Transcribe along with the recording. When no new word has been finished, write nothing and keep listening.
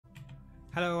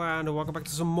Hello and welcome back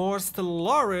to some more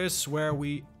Stellaris, where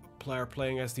we are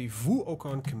playing as the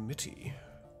Vuokon Committee.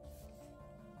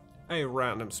 A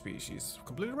random species,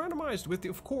 completely randomized with,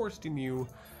 of course, the new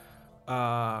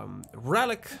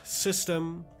Relic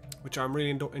system, which I'm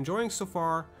really enjoying so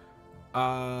far. I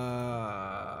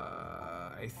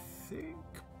think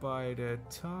by the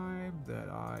time that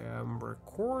I am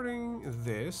recording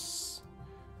this,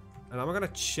 and I'm gonna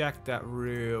check that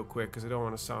real quick because I don't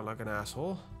want to sound like an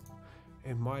asshole.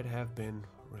 It might have been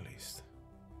released.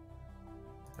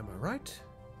 Am I right?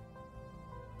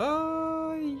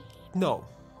 No.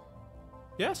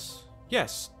 Yes?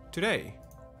 Yes, today.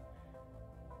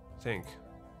 I think.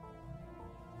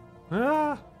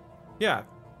 Yeah. I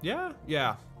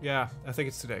think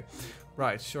it's today.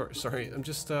 Right, sure, sorry. I'm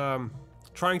just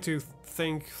trying to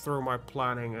think through my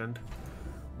planning and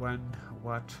when,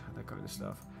 what, that kind of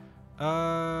stuff.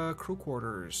 Crew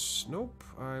quarters. Nope.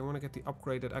 I want to get the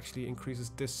upgrade that actually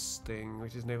increases this thing,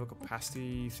 which is naval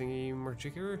capacity thingy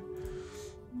majigger.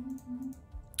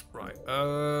 Right.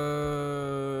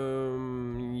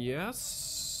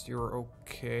 Yes, you're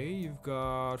okay. You've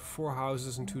got 4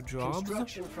 houses and 2 jobs.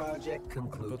 Construction project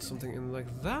concluded. Put something in like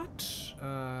that.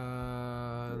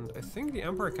 And I think the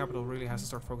Empire capital really has to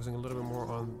start focusing a little bit more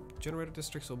on generator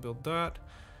districts. So build that.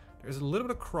 There's a little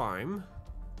bit of crime.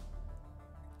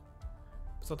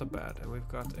 It's not that bad, and we've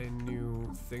got a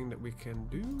new thing that we can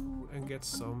do and get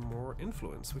some more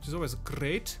influence, which is always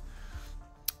great.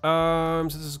 So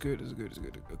this is good,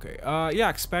 Okay, yeah,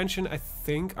 expansion. I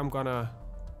think I'm gonna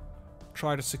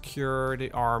try to secure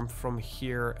the arm from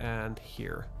here and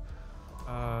here.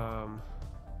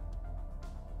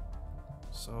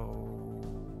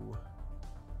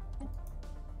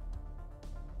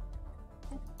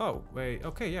 Oh, wait,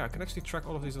 okay, yeah, I can actually track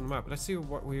all of these on the map. Let's see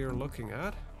what we're looking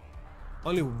at.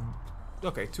 Only,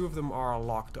 okay, 2 of them are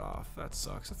locked off. That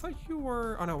sucks. I thought you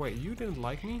were, oh no, wait, you didn't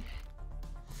like me?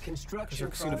 Because you're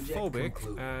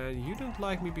xenophobic, and you didn't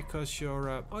like me because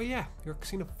you're, oh yeah, you're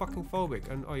xenophobic,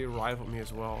 and oh, you rivaled me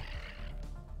as well.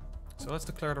 So let's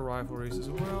declare the rivalries as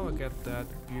well, and get that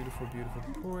beautiful, beautiful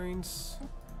points.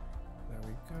 There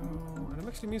we go. And it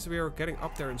actually means that we are getting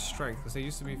up there in strength, because they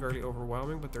used to be very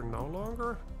overwhelming, but they're no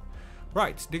longer.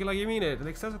 Right, dig it like you mean it. An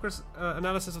extensive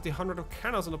analysis of the 100 of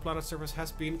canals on the planet's surface has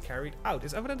been carried out.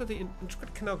 It's evident that the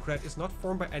intricate canal grid is not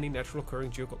formed by any natural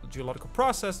occurring geological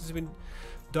process. It has been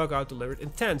dug out deliberate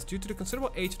intent. Due to the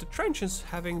considerable age of the trenches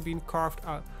having been carved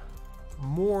out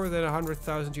more than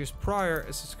 100,000 years prior, and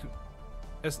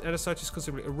as such is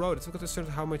considerably eroded. It's difficult to discern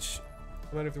how many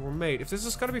of them were made. If this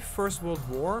is going to be First World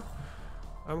War,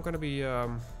 I'm going to be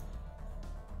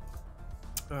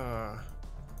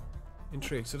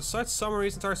intrigued. So the site's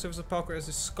summaries entire surface of Pelker is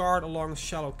scarred along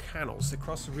shallow canals. They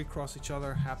recross each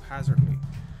other haphazardly.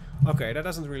 Okay, that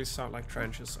doesn't really sound like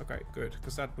trenches. Okay, good,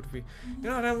 because that would be, you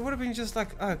know, that would have been just like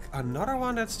another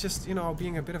one that's just, you know,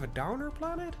 being a bit of a downer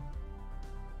planet.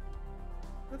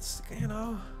 That's, you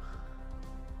know.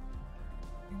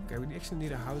 Okay, we actually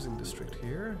need a housing district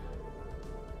here.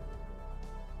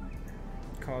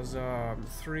 Because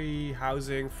 3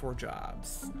 housing, 4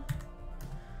 jobs.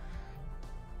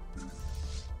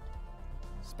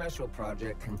 Special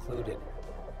project concluded.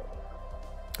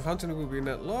 Hunting will be a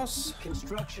net loss.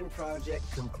 Construction project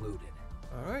concluded.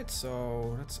 Alright,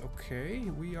 so that's okay.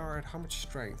 We are at how much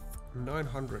strength?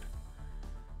 900.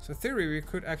 So in theory we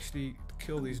could actually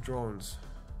kill these drones.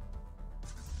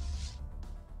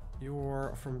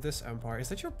 You're from this empire. Is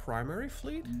that your primary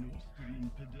fleet?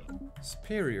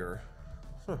 Superior.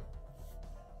 Huh.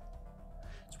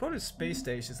 It's probably the space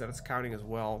stations that it's counting as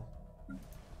well.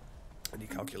 And the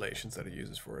calculations that it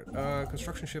uses for it.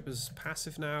 Construction ship is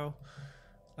passive now.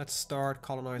 Let's start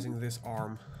colonizing this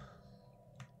arm.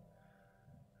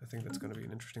 I think that's going to be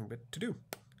an interesting bit to do.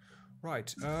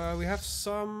 Right, we have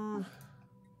some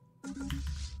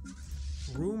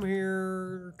room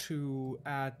here to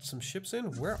add some ships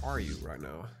in. Where are you right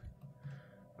now?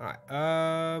 Alright,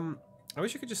 I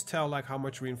wish you could just tell like how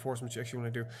much reinforcement you actually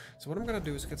want to do. So what I'm going to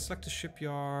do is select the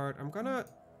shipyard. I'm going to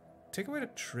take away the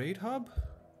trade hub.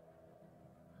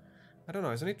 I don't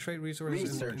know, is there any trade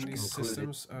resources in these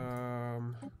systems?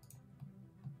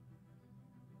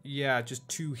 Yeah, just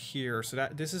 2 here. So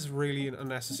this is really an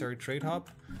unnecessary trade hub.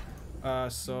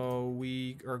 So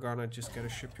we are gonna just get a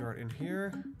shipyard in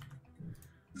here.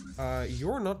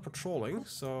 You're not patrolling,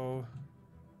 so...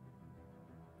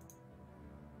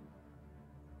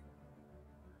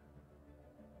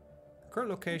 Current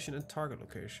location and target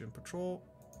location. Patrol.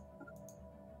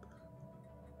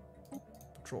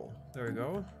 Patrol. There we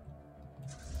go.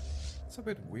 It's a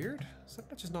bit weird. Is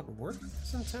that just not work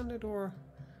as intended, or...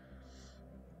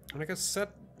 And I can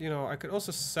set you know, I could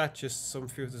also set just some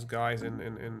few of these guys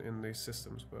in these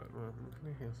systems, but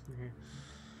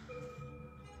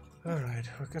alright,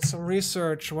 we've got some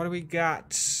research. What do we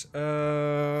got?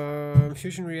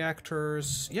 Fusion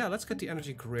reactors. Yeah, let's get the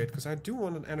energy grid, because I do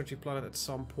want an energy planet at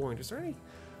some point. Is there any?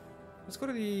 Let's go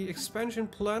to the expansion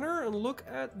planner and look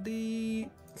at the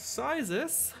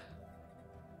sizes.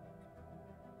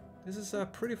 This is a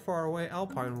pretty far away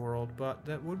Alpine world, but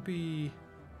that would be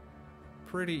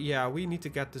pretty... Yeah, we need to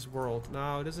get this world.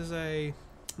 Now, this is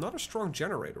not a strong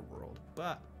generator world,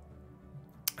 but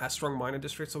a strong mining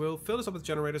district. So we'll fill this up with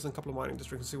generators and a couple of mining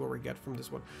districts and see what we get from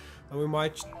this one. And we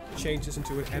might change this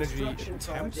into an energy attempt.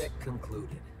 Project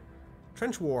concluded.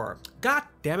 Trench war. God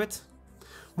damn it!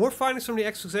 More findings from the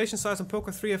excavation sites on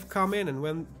Poker 3 have come in, and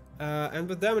with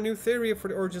them a new theory for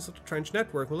the origins of the trench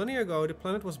network. Millennia ago, the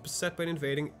planet was beset by an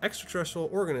invading extraterrestrial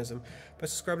organism,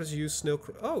 best described as a huge snail.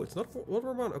 Oh, it's not World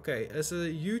War I. Okay, as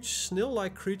a huge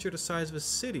snail-like creature the size of a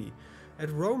city. It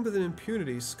roamed with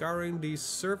impunity, scouring the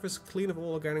surface clean of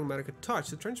all organic matter could touch.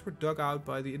 The trenches were dug out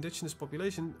by the indigenous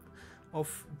population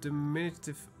of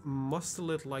diminutive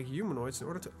mustelid-like humanoids in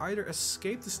order to either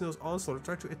escape the snail's onslaught or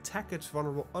try to attack its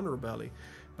vulnerable underbelly.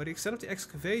 By the extent of the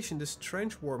excavation, this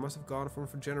trench war must have gone on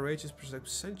for generations,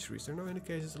 perhaps centuries. There are no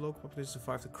indications the local population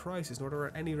survived the crisis, nor are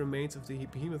there any remains of the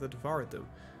behemoth that devoured them.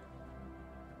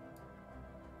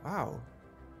 Wow.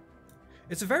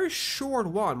 It's a very short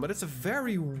one, but it's a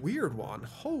very weird one.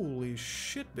 Holy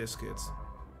shit biscuits.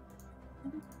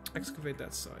 Excavate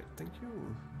that side. Thank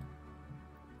you.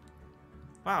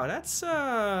 Wow, that's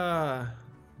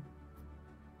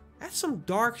some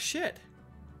dark shit.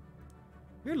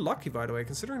 We're lucky, by the way,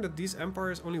 considering that these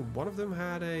empires, only one of them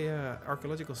had a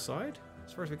archaeological site,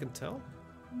 as far as we can tell.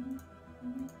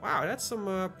 Wow, that's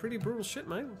some pretty brutal shit,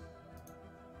 man.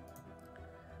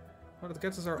 Well, it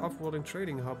gets us our off-worlding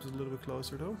trading hubs a little bit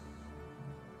closer, though.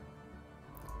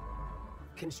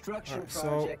 Construction Right, project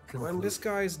so concluded. when this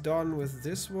guy's done with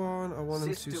this one, I want him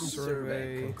to System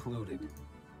survey concluded.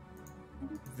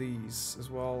 these, as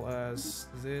well as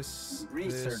this,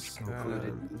 Research this,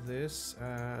 concluded. and this,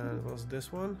 and what was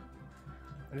this one?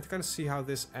 I need to kind of see how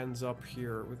this ends up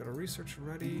here. We got a research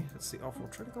ready. That's the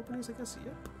off-world trading companies, I guess.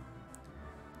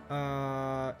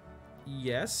 Yep.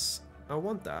 Yes, I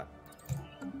want that.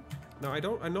 Now I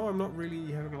know I'm not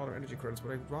really having a lot of energy credits,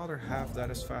 but I'd rather have that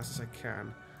as fast as I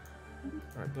can.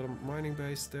 Alright, build a mining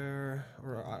base there,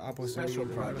 or Special a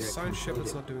project science ship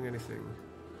that's concluded. not doing anything.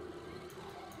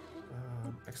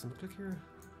 Excellent, click here.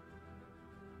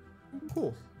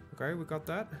 Cool. Okay, we got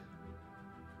that.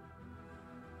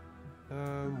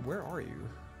 Where are you?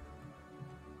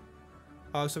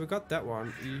 Oh, so we got that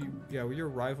one. Yeah, with your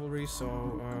rivalry,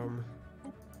 so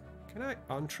can I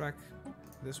untrack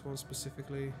this one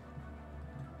specifically?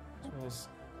 As well as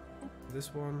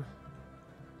this one.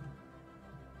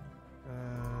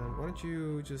 Why don't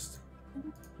you just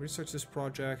research this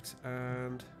project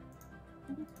and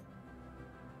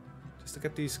just to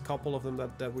get these couple of them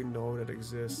that we know that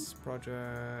exists.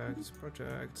 Projects.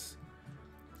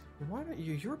 Why don't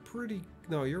you? You're pretty.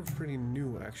 No, you're pretty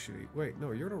new actually. Wait,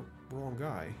 no, you're the wrong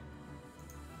guy.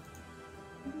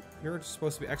 You're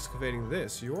supposed to be excavating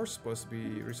this. You're supposed to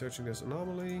be researching this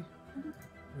anomaly,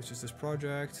 which is this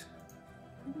project.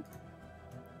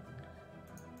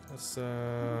 That's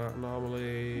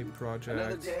anomaly project.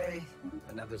 Another day,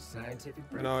 another scientific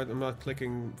break. No, I'm not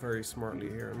clicking very smartly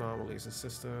here. Anomalies and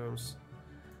systems.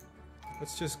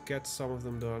 Let's just get some of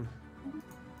them done.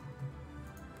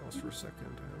 Pause for a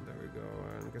second, and there we go.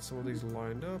 And get some of these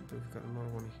lined up. We've got another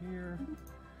one here.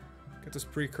 Get this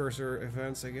precursor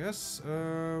events, I guess.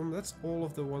 That's all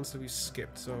of the ones that we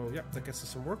skipped. So, yeah, that gets us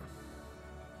some work.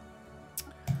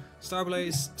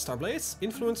 Starblaze,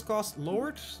 influence cost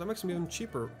lowered. That makes them even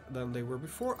cheaper than they were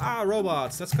before. Ah,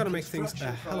 robots. That's gonna make things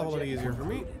a hell of a lot easier for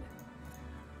me.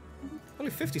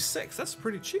 Only 56. That's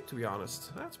pretty cheap, to be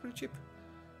honest. That's pretty cheap.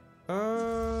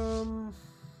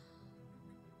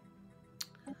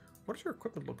 What does your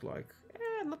equipment look like?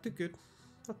 Not too good.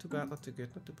 Not too bad. Not too good.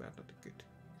 Not too bad. Not too good.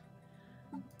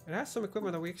 It has some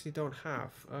equipment that we actually don't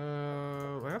have.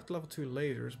 I have the level 2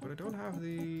 lasers, but I don't have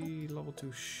the level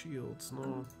 2 shields.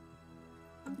 No.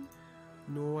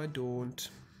 No, I don't.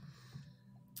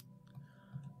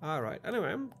 Alright,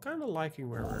 anyway, I'm kind of liking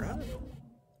where we're at.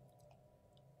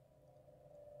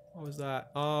 What was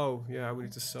that? Oh, yeah, we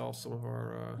need to sell some of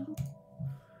our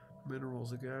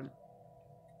minerals again.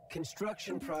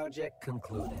 Construction project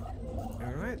concluded.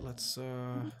 Alright, let's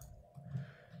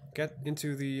get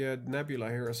into the nebula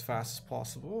here as fast as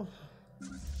possible.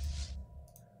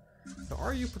 Now,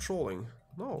 are you patrolling?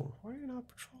 No, why are you not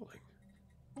patrolling?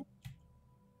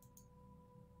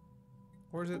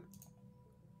 Or is it?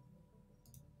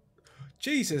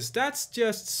 Jesus, that's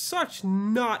just such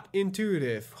not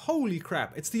intuitive. Holy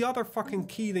crap, it's the other fucking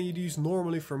key that you'd use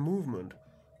normally for movement.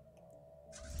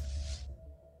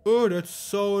 Oh, that's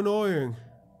so annoying.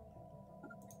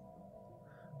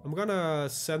 I'm gonna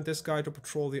send this guy to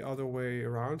patrol the other way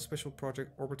around. Special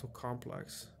Project Orbital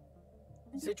Complex.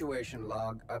 Situation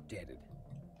log updated.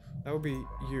 That would be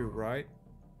you, right?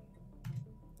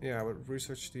 Yeah, I would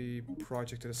research the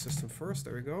project in the system first.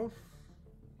 There we go.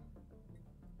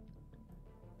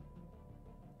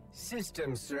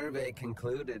 System survey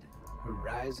concluded.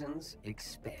 Horizons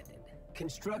expanded.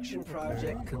 Construction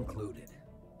project concluded.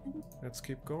 Let's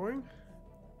keep going.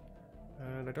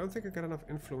 And I don't think I got enough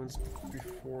influence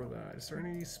before that. Is there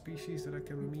any species that I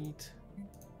can meet?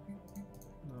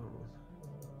 No.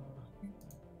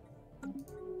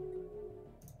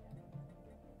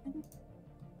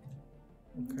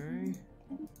 Okay.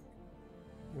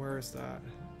 Where is that?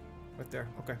 Right there.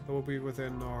 Okay, that will be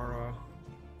within our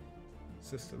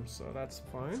system, so that's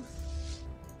fine.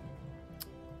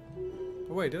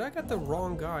 Oh, wait, did I get the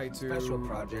wrong guy to... Special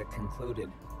project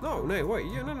concluded. No, wait,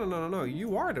 no.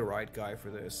 You are the right guy for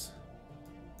this.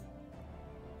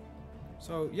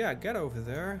 So, yeah, get over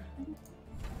there.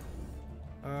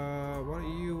 Why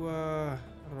don't you, I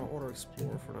don't know,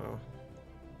 auto-explore for now.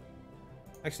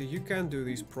 Actually, you can do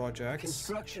these projects.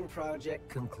 Construction project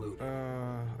concluded.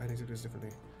 I need to do this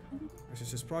differently. This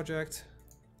is just project.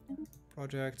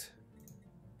 Project.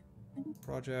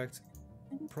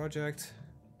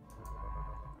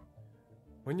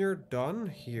 When you're done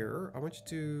here, I want you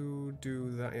to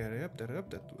do that. Yeah, yep,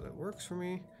 that works for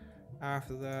me.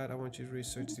 After that, I want you to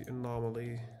research the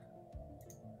anomaly.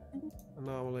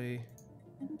 Anomaly.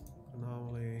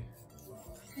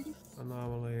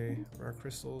 Rare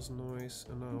crystals, noise,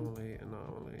 anomaly.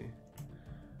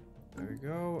 There we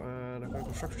go. And I've got a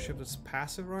construction ship that's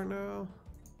passive right now.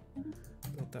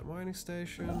 Built that mining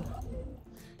station.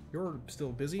 You're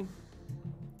still busy.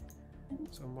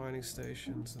 So mining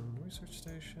stations and research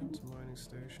stations, mining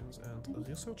stations and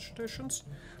research stations.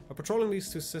 By patrolling these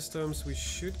two systems, we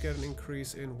should get an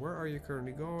increase in where are you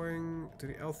currently going? To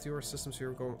the L-Theor systems,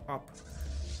 you're going up.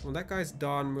 When that guy's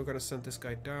done, we're gonna send this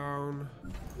guy down.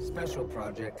 Special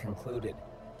project concluded.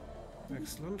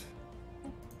 Excellent.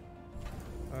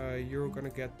 You're gonna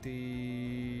get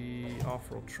the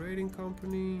off-road trading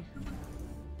company.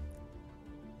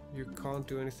 You can't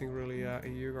do anything really.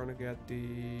 You're gonna get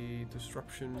the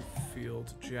disruption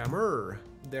field jammer.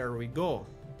 There we go.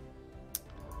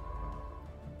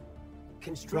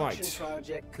 Construction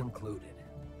project concluded.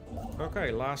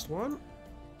 Okay, last one.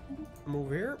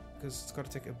 Move here, because it's gonna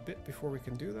take a bit before we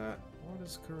can do that. What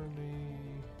is currently...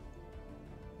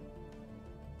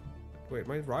 Wait,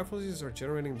 my rifles are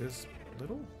generating this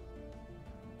little?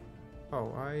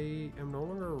 Oh, I am no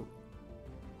longer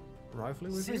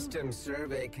rifling with System you?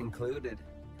 survey concluded.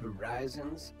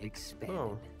 Horizons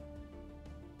expanded.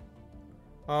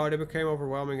 Oh, they became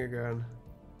overwhelming again.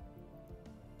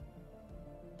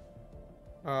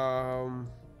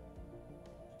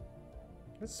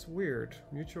 That's weird.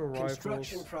 Mutual rivals.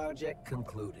 Construction project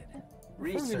concluded. From the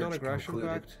Research non-aggression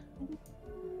concluded. pact,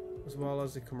 as well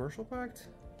as the commercial pact.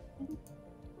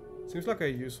 Seems like a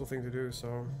useful thing to do.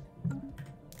 So,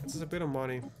 this is a bit of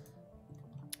money.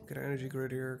 Get an energy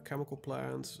grid here, chemical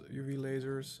plants, UV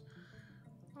lasers.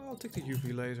 I'll take the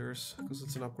UV lasers because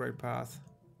it's an upgrade path.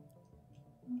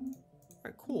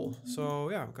 Alright, cool.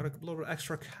 So yeah, I've got a little bit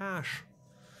extra cash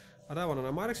on that one, and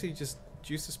I might actually just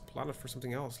use this planet for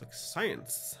something else, like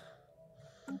science.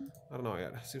 I don't know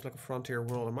yet. Seems like a frontier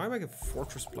world. I might make a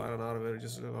fortress planet out of it,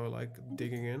 just, you know, like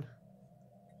digging in.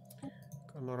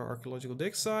 Got another archaeological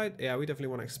dig site. Yeah, we definitely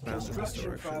want to expand in this Construction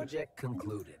direction. project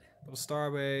concluded. Build a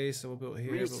starbase, so we'll build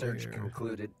here. Research build here.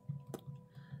 concluded.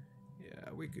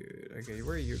 Yeah, we good. Okay,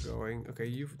 where are you going? Okay,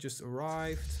 you've just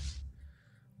arrived.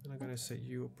 And I'm gonna set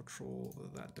you a patrol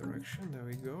that direction. There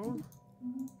we go.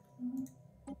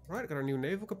 Right, got our new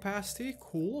naval capacity.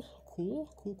 Cool.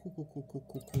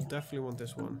 Definitely want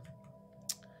this one.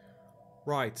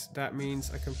 Right, that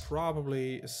means I can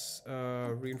probably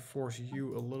reinforce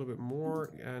you a little bit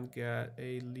more and get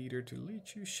a leader to lead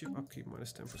you. Ship upkeep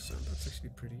minus 10%. That's actually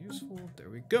pretty useful. There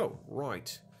we go.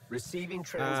 Right. Receiving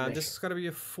transmission. This is going to be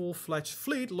a full-fledged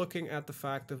fleet, looking at the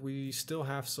fact that we still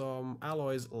have some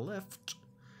alloys left,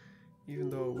 even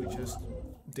though we just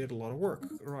did a lot of work.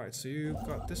 Right, so you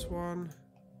got this one.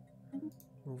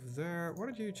 Move there. Why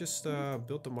don't you just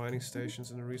build the mining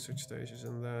stations and the research stations,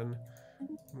 and then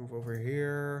move over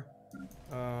here.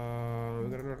 We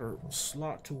got another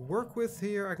slot to work with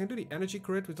here. I can do the energy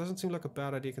grid, which doesn't seem like a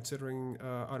bad idea considering...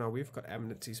 oh no, we've got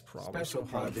amenities problems. Special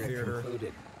So Hard project Theater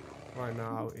concluded. right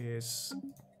now is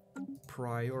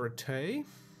priority.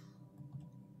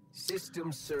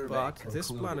 System survey But concluded.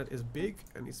 this planet is big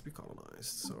and needs to be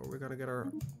colonized, so we're gonna get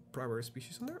our primary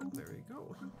species in there. There you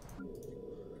go.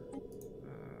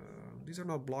 These are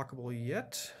not blockable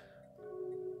yet.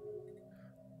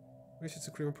 Research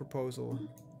agreement proposal.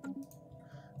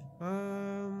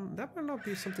 That might not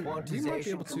be something we might be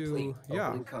able to.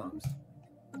 Yeah.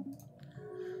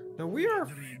 Now we are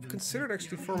considered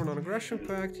actually form a non-aggression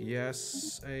pact.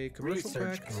 Yes, a commercial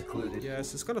pact. Concluded.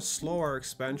 Yes, it's gonna slow our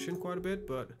expansion quite a bit,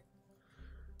 but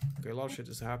okay, a lot of shit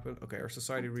has happened. Okay, our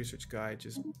society research guide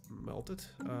just melted,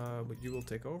 but you will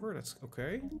take over. That's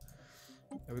okay.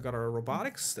 And we got our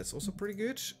robotics. That's also pretty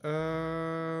good.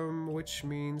 Which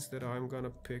means that I'm gonna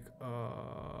pick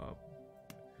up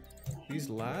these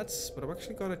lads, but I'm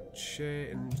actually gonna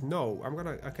change. No,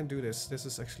 I can do this. This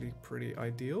is actually pretty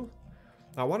ideal.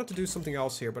 I wanted to do something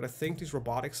else here, but I think these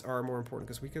robotics are more important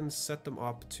because we can set them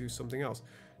up to something else.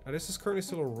 Now this is currently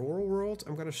still a rural world.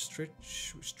 I'm gonna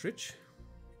stretch.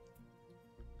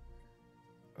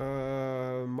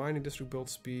 Mining district build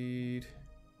speed.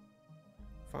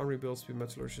 Foundry build speed,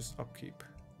 metallurgist upkeep.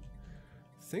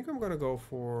 I think I'm gonna go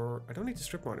for. I don't need the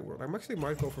strip mining world. I actually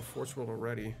might go for forge world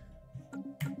already.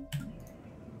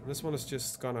 And this one is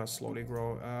just gonna slowly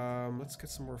grow. Let's get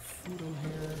some more food on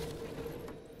here.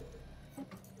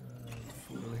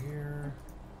 Food on here.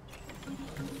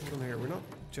 Food on here. We're not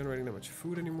generating that much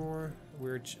food anymore.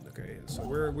 Okay. So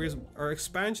our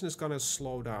expansion is gonna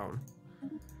slow down.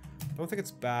 I don't think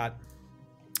it's bad.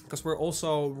 Because we're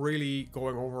also really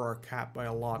going over our cap by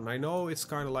a lot. And I know it's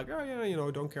kind of like, oh yeah, you know,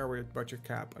 don't care about your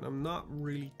cap. And I'm not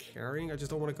really caring. I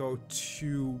just don't want to go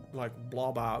too, like,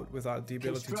 blob out without the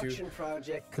ability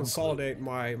to consolidate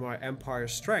my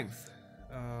empire's strength.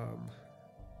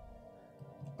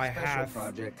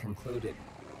 Project concluded.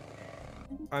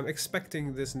 I'm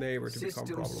expecting this neighbor to become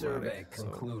problematic. Survey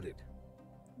concluded.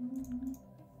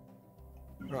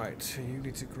 Right, you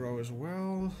need to grow as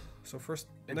well. So first,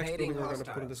 the next building we're going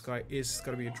to put in this guy is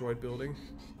going to be a droid building.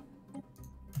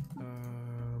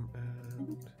 And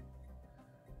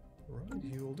right,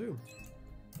 he will do.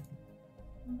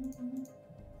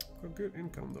 Got good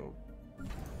income though.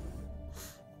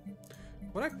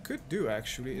 What I could do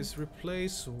actually is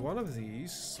replace one of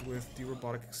these with the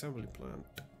robotic assembly plant.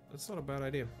 That's not a bad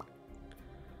idea.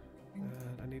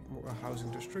 And I need more a housing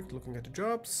district. Looking at the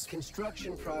jobs.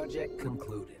 Construction project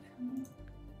concluded.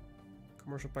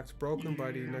 Commercial pact broken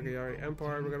by the Nagayari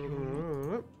Empire. We're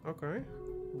gonna okay.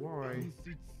 Why?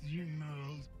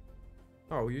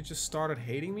 Oh, you just started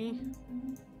hating me?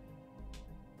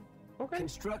 Okay.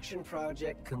 Construction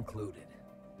project concluded.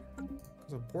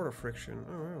 Because of border friction.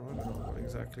 Oh, well, I don't know what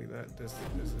exactly this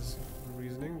is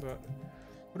reasoning, but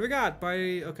what do we got?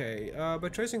 By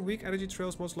tracing weak energy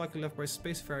trails most likely left by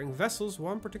spacefaring vessels,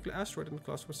 one particular asteroid in the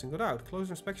cluster was singled out.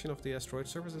 Closer inspection of the asteroid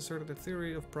surface asserted the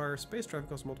theory of prior space traffic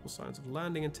caused multiple signs of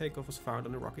landing and takeoff was found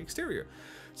on the rocky exterior.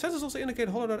 Sensors also indicate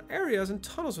hollowed out areas and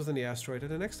tunnels within the asteroid, and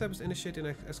the next step is to initiate an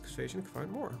excavation to find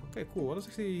more. Okay, cool. What is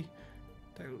actually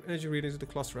energy readings of the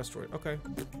cluster asteroid? Okay.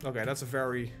 Okay, that's a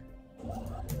very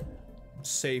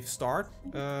safe start.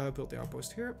 Build the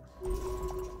outpost here.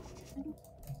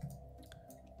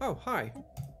 Oh, hi.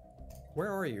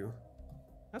 Where are you?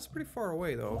 That's pretty far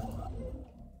away, though.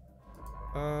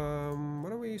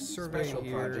 What are we surveying Special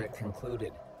here? project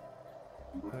concluded.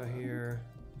 Here,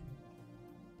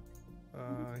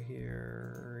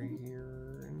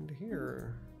 and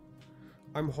here.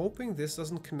 I'm hoping this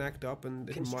doesn't connect up and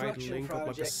it might link up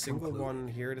like a single one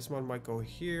here. This one might go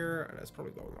here, and that's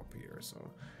probably going up here,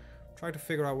 so try to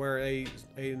figure out where a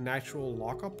natural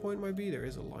lockup point might be. There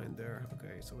is a line there.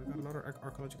 Okay, so we've got another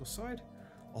archaeological site.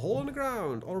 A hole in the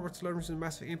ground. All robots learn from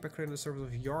massive impact created on the surface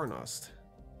of Yarnost.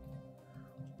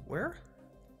 Where?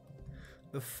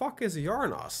 The fuck is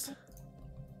Yarnost?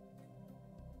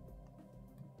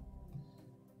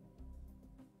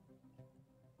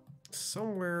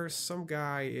 Somewhere, some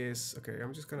guy is... Okay,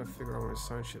 I'm just gonna figure out where the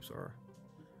science ships are.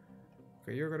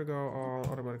 Okay, you're gonna go on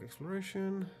automatic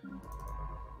exploration.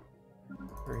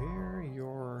 You're here,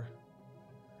 you're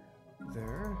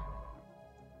there.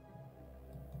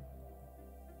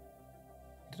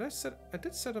 I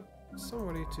did set up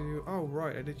somebody to... Oh,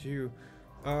 right, I did you.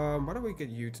 Why don't we get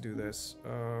you to do this?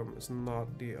 It's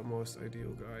not the most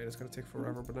ideal guy. It's gonna take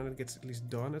forever, but then it gets at least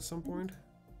done at some point.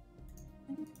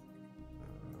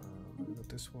 We got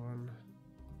this one.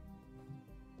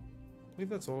 I believe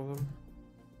that's all of them.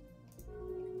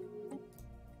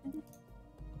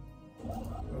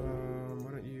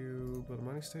 Why don't you build a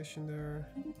mining station there?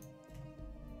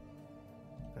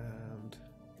 And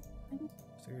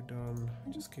after you're done,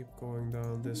 just keep going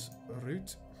down this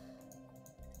route.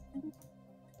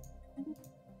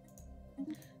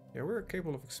 Yeah, we're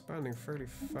capable of expanding fairly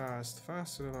fast.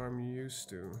 Faster than I'm used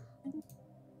to.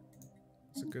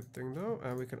 It's a good thing though.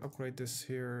 And we can upgrade this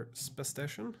here space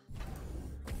station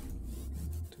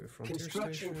to a frontier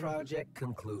Construction station. project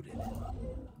concluded.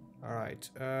 Alright,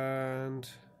 and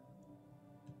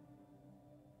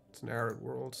it's an arid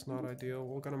world, it's not ideal.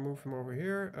 We're gonna move him over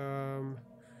here.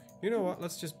 You know what,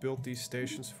 let's just build these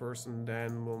stations first and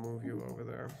then we'll move you over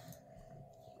there.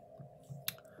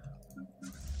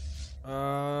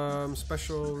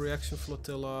 Special reaction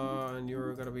flotilla, and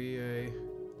you're gonna be a...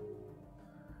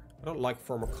 I don't like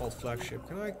former cult flagship.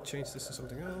 Can I change this to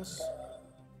something else?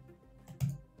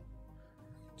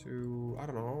 To, I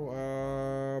don't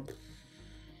know,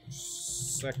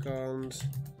 second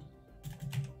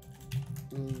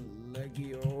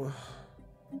Legio.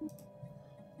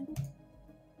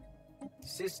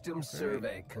 System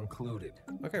survey concluded.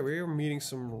 Okay, we're meeting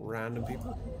some random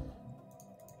people.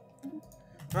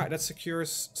 Alright, that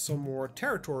secures some more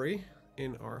territory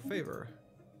in our favor.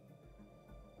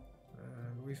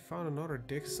 And we found another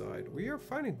dig site. We are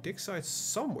finding dig sites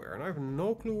somewhere, and I have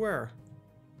no clue where.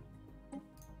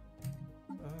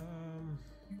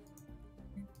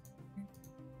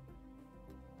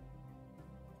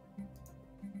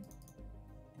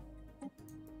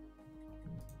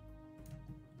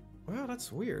 Well,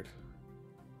 that's weird.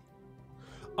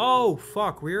 Oh,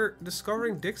 fuck. We're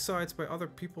discovering dig sites by other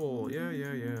people. Yeah.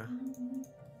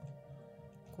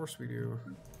 Of course we do.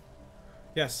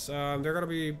 Yes, they're gonna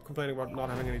be complaining about not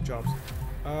having any jobs.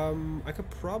 I could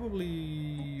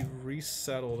probably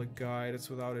resettle the guy that's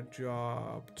without a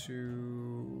job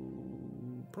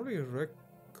to... probably a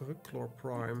Reclor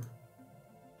Prime.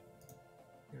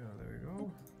 Yeah, there we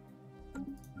go.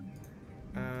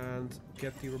 And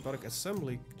get the robotic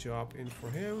assembly job in for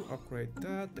him. Upgrade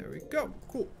that. There we go.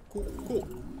 Cool.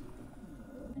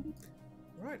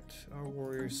 Right, our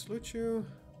warriors salute you.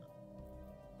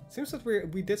 Seems that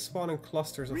we did spawn in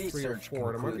clusters of 3 or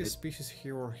 4. There might be a species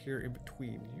here or here in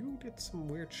between. You did some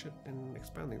weird shit in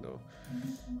expanding though.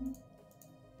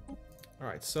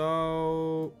 Alright,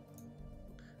 so...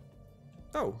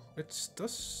 Oh, it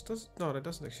does no, that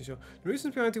doesn't actually show. The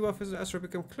reasons behind the well-visited asteroid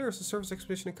became clear as the surface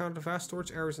expedition encountered vast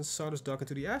storage areas and Sawdust dug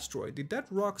into the asteroid. The dead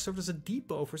rock served as a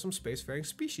depot for some spacefaring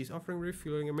species, offering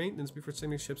refueling and maintenance before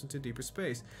sending ships into deeper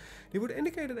space. They would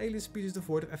indicate an alien species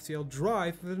devoid of FTL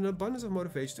drive with an abundance of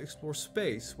motivation to explore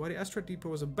space. Why the asteroid depot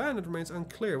was abandoned remains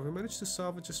unclear. We managed to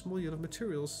salvage a small yield of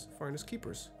materials, finders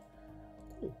keepers.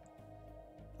 Cool.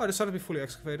 Oh, they decided to be fully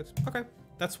excavated. Okay,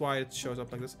 that's why it shows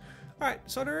up like this. Alright,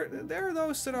 so there are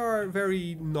those that are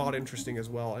very not interesting as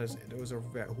well as those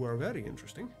who are very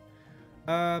interesting.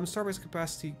 Starbase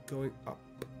capacity going up.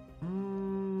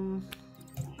 No,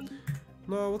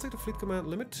 we'll take the fleet command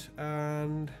limit,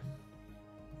 and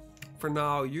for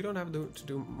now you don't have to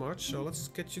do much, so let's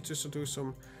get you to do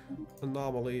some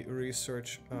anomaly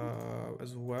research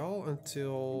as well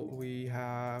until we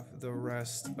have the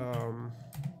rest,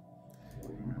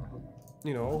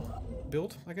 you know,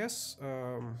 built, I guess.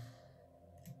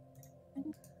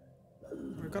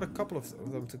 We've got a couple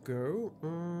of them to go.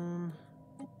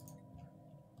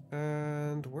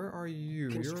 And where are you?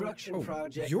 Construction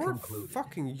project you're concluded.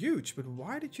 Fucking huge, but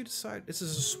why did you decide this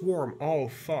is a swarm? Oh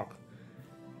fuck.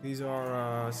 These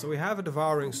are so we have a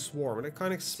devouring swarm, and it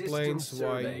kind of explains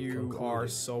why you are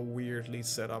so weirdly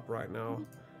set up right now.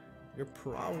 You're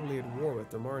probably at war with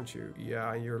them, aren't you?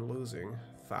 Yeah, you're losing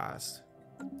fast.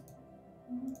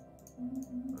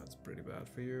 That's pretty bad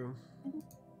for you.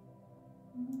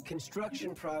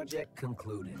 Construction project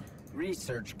concluded.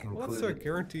 Research concluded. Well, let's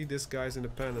guarantee this guy's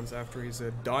independence after he's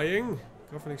dying.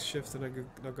 Governing shift to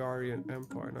Nagari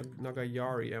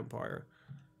Empire.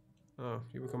 Oh,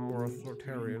 you become more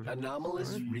authoritarian.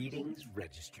 Anomalous readings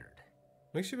registered.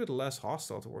 Makes you a bit less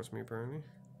hostile towards me, apparently.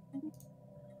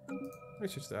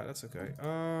 It's just that. That's okay.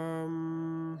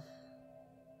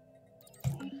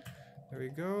 There we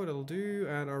go. That'll do.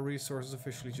 And our resources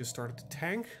officially just started to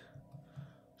tank.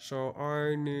 So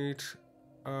I need...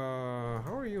 how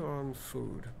are you on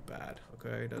food? Bad.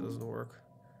 Okay, that doesn't work.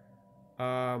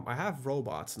 I have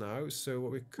robots now, so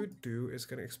what we could do is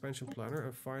get an expansion planner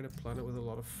and find a planet with a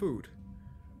lot of food.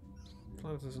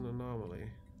 Planet is an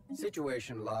anomaly.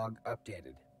 Situation log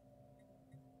updated.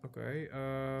 Okay,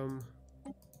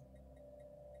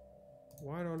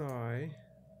 why don't I...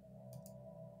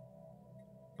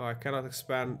 Oh, I cannot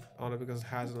expand on it because it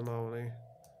has an anomaly.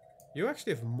 You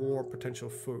actually have more potential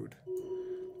food.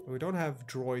 We don't have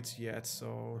droids yet,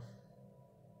 so...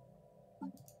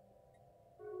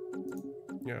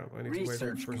 Yeah, I need to wait for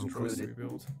the first droids to be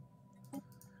built.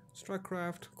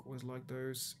 Strikecraft, always like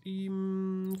those.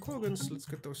 Quogans, let's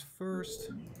get those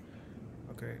first.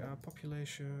 Okay,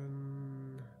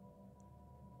 population.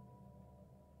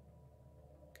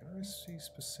 Can I see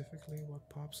specifically what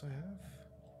pops I have?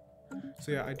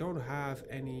 So yeah, I don't have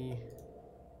any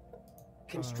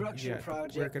Construction yet.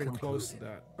 project We're getting concluded. close to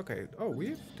that. Okay. Oh, we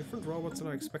have different robots than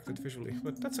I expected visually,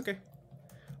 but that's okay.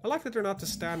 I like that they're not the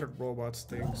standard robots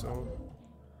thing. So,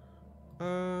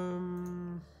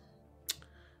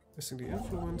 missing the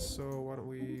influence. So why don't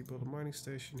we build a mining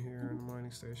station here, and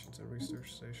mining stations and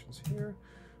research stations here.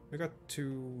 We got 2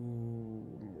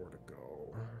 more to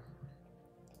go.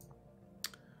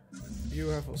 You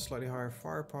have a slightly higher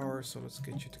firepower, so let's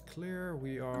get you to clear.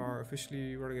 We are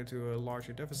officially running into a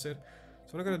larger deficit.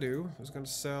 So what I'm gonna do is gonna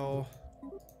sell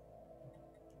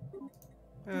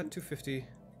at 250.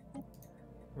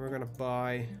 We're gonna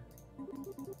buy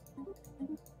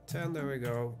 10. There we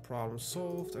go. Problem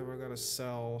solved. And we're gonna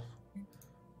sell.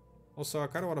 Also, I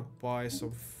kind of want to buy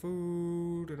some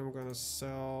food, and I'm gonna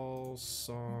sell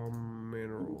some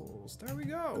minerals. There we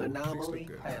go. Anomaly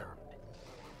found.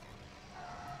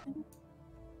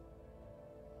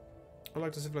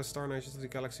 Unlike the civilized star nations of the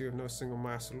galaxy with no single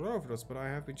master lord over us, but I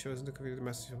have been chosen to convey the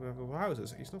message of the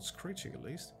houses. He's not screeching, at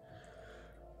least.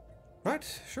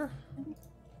 Right, sure.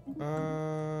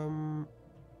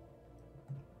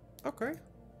 Okay.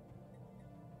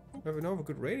 We have a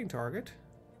good rating target.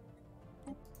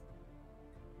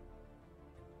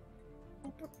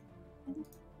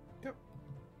 Yep.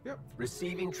 Yep.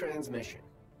 Receiving transmission.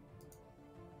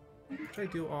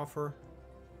 Trade deal offer.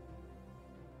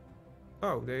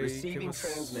 Oh, they Receiving give us...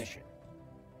 transmission.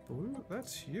 Ooh,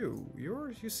 that's you.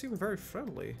 You seem very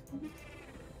friendly.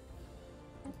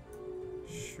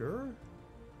 Sure.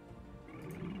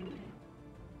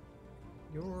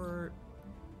 You're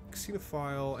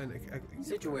xenophile and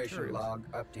Situation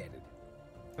log updated.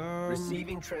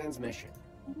 Receiving transmission.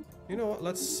 You know what?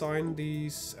 Let's sign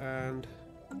these and.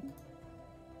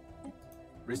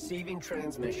 Receiving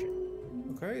transmission.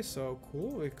 Okay, so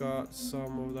cool. We've got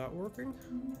some of that working.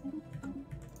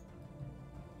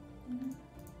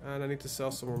 And I need to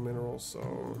sell some more minerals, so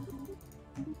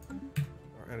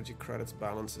our energy credits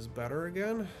balance is better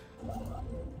again.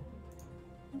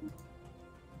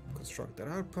 Construct that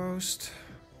outpost.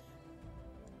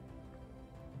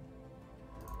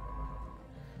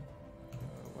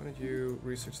 Why don't you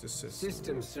research the system?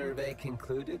 System survey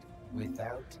concluded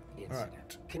without incident.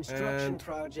 Right. Construction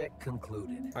project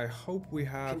concluded. I hope we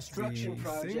have Construction the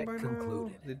project thing by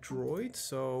concluded. now, the droid,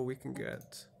 so we can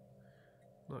get.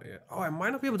 Not yet. Oh, I might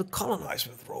not be able to colonize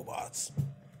with robots.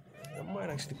 That might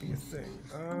actually be a thing.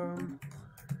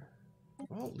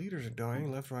 Well, leaders are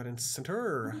dying left, right, and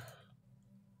center.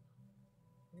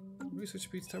 Research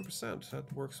speed's 10%.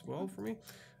 That works well for me.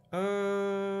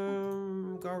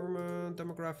 Government,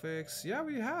 demographics. Yeah,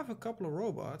 we have a couple of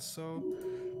robots, so.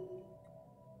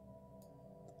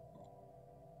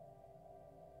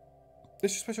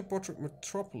 It's a special portrait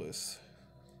metropolis.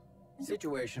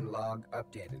 Situation log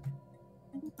updated.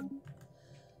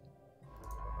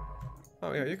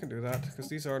 Oh yeah, you can do that, because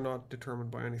these are not determined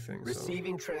by anything.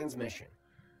 Receiving transmission.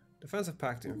 Defensive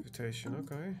pact invitation,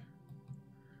 okay.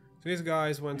 So these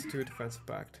guys went to a defensive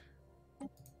pact.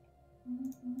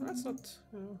 That's not,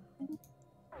 you know.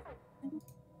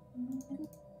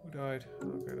 Who died?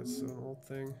 Okay, that's an old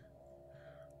thing.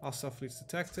 Hostile fleets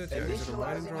detected. Yeah, these are the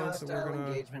mining drones that we're gonna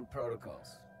engagement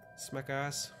protocols. smack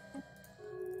ass.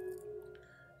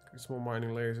 Small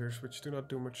mining lasers, which do not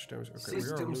do much damage. Okay, we are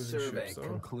System losing survey ships, though.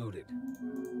 concluded.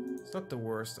 It's not the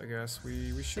worst, I guess.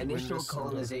 We should win Initial this.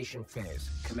 colonization phase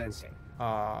commencing.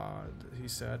 He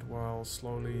said, while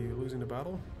slowly losing the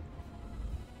battle.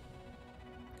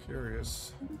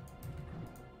 Curious.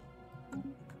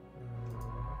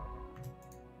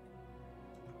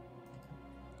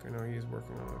 Okay, no, he's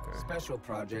working on it. Okay. Special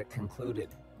project concluded.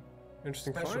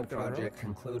 Interesting Special find. Got a relic. project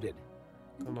concluded.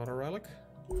 Another relic.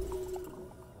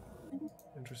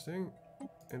 Interesting.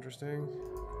 Interesting.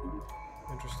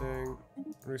 Interesting.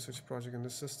 Research project in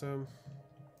this system.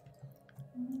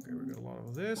 Okay, we got a lot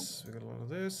of this. We got a lot of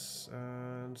this.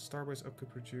 And Starbase upkeep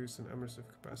produced and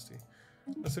administrative capacity.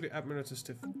 Let's do the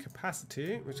administrative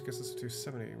capacity, which gets us to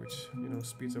 270, which, you know,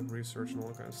 speeds up research and all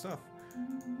that kind of stuff.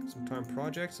 Some time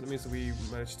projects, and it means that we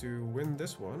managed to win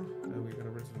this one. And we got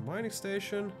rid of the mining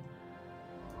station.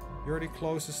 You're the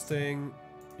closest thing.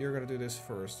 You're gonna do this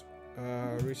first.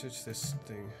 Research this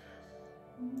thing.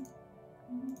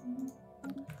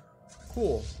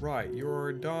 Cool. Right,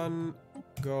 you're done.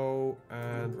 Go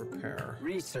and repair.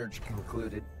 Research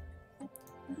concluded.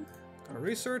 Got a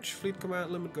research. Fleet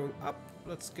command limit going up.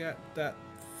 Let's get that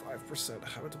 5%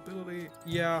 habitability.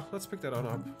 Yeah, let's pick that on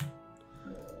up.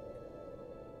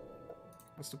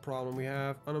 What's the problem? We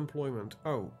have unemployment.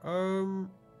 Oh,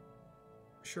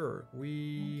 sure.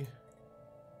 Let's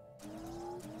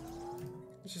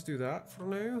just do that for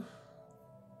now.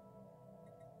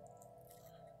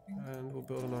 And we'll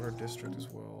build another district as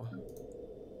well.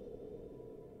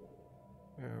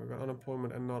 Yeah, we've got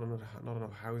unemployment and not enough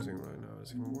housing right now.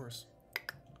 It's even worse.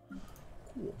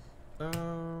 Cool.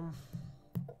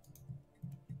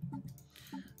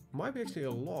 Might be actually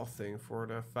a law thing for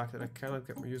the fact that I cannot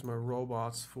use my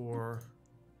robots for...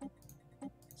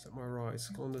 Set my rights.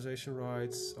 Colonization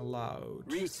rights allowed.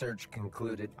 Research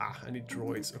concluded. Ah, I need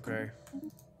droids. Okay.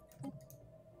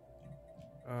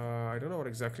 I don't know what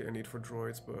exactly I need for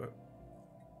droids, but...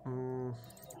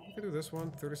 I can do this one.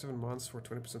 37 months for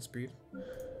 20% speed.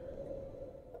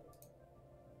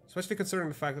 Especially considering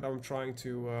the fact that I'm trying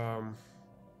to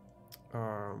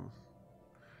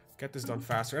get this done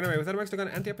faster. Anyway, with that, I'm actually going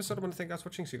to end the episode. I want to thank you guys for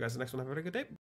watching. See you guys in the next one. Have a very good day.